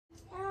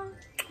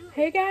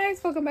Hey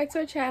guys, welcome back to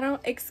our channel.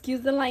 Excuse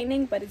the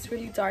lightning, but it's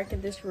really dark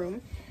in this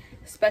room,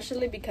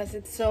 especially because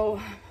it's so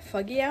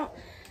foggy out.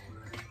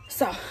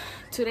 So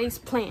today's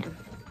prank,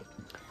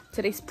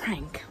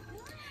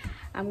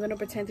 I'm gonna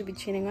pretend to be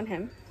cheating on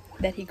him,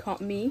 that he caught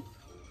me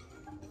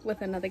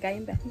with another guy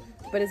in bed,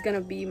 but it's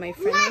gonna be my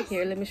friend right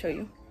here. Let me show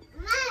you.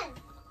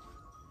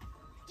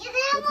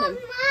 With him.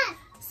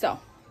 So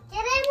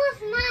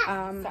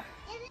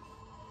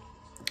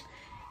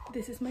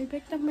this is my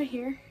victim right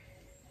here.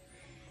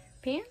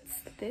 Pants,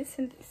 this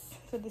and this.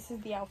 So this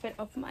is the outfit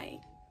of my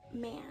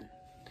man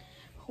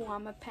who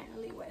I'm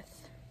apparently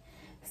with.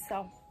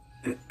 So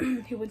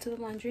he went to the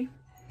laundry.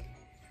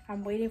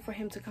 I'm waiting for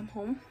him to come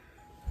home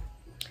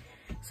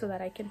so that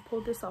I can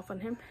pull this off on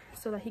him,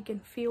 so that he can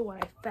feel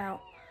what I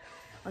felt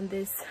on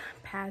this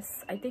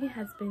past, I think it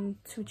has been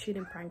 2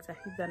 cheating pranks that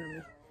he's done on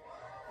me.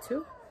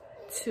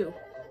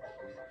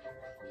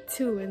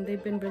 Two, and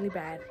they've been really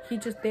bad. He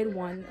just did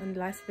one on the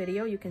last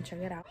video. You can check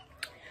it out.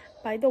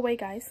 By the way,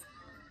 guys,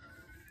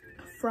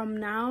 from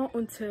now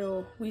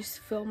until we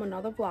film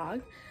another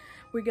vlog,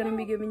 we're gonna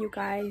be giving you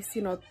guys,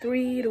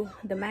 3 to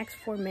the max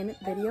 4 minute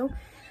video,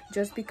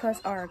 just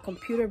because our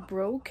computer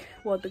broke.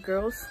 Well, the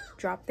girls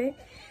dropped it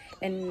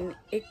and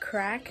it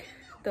cracked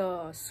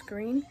the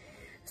screen,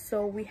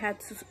 so we had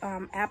to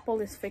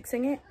Apple is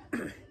fixing it.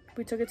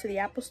 We took it to the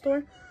Apple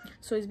store,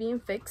 so it's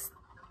being fixed.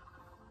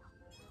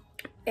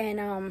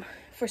 And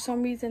for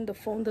some reason the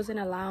phone doesn't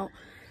allow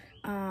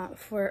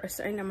for a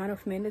certain amount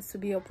of minutes to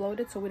be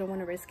uploaded, so we don't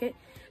want to risk it,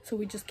 so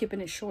we're just keeping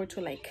it short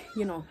to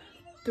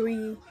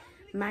 3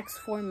 max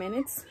 4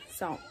 minutes.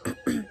 So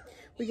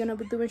we're gonna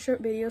be doing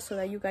short videos so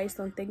that you guys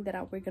don't think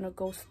that we're gonna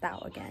ghost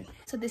out again.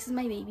 So this is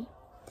my baby.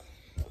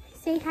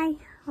 Say hi.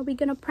 Are we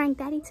gonna prank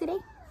daddy today?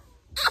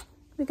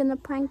 We're gonna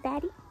prank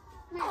daddy.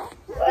 Ale,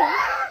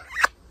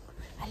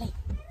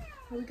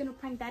 are we gonna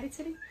prank daddy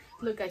today?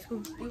 Look guys,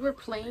 we were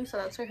playing, so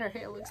that's why her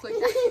hair looks like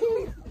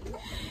that.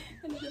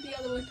 And look at the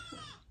other one.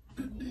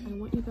 I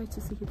want you guys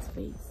to see his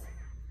face,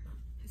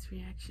 his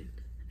reaction.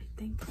 I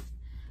think,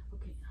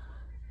 okay,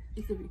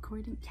 is it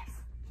recording? Yes.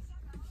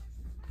 Come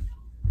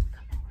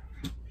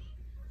over.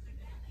 We're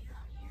gonna lay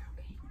down here,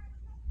 okay?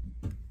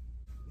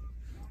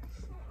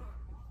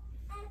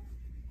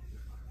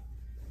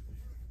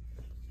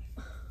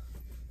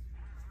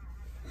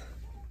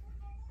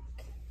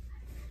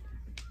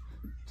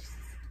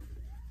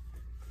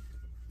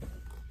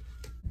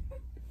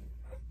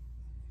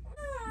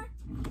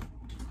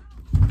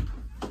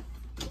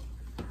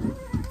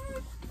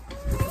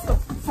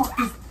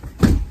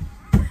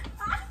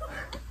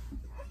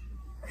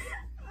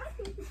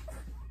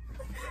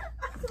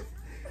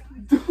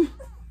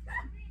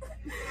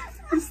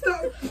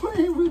 Stop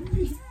playing with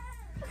me.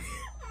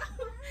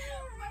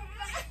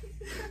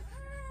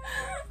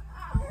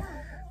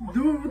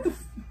 Dude, what the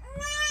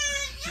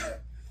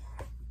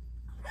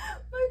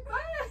My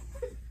butt!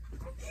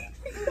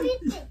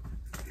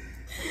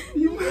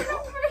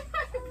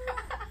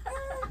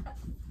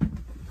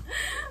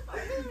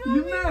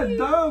 You're not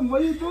dumb. Why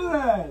you do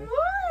that?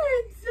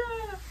 What?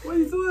 Why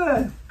you do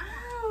that?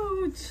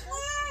 Ouch!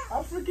 I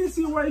freaking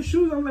see white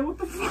shoes. I'm like, what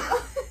the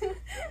fuck?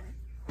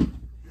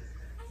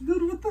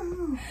 Dude, what the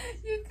hell?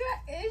 You got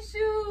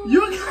issues. You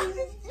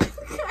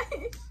got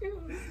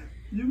issues.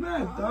 You're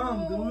not dumb,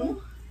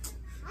 dude.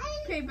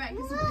 Payback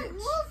is a bitch.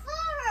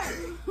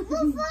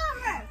 Move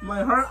forward.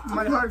 My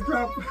heart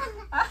dropped.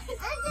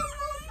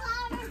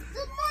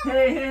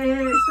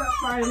 Hey, stop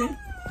fighting.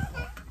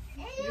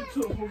 You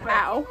too, move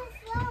back. Ow.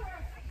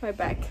 My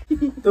back.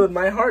 Dude,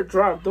 my heart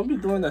dropped. Don't be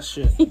doing that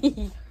shit. I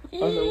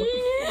was like, what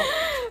the fuck?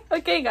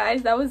 Okay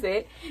guys, that was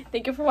it.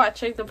 Thank you for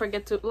watching. Don't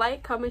forget to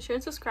like, comment, share,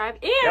 and subscribe.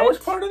 And That was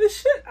part of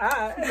this shit.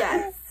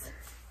 yes.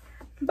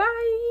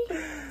 Bye.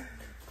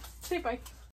 Say bye.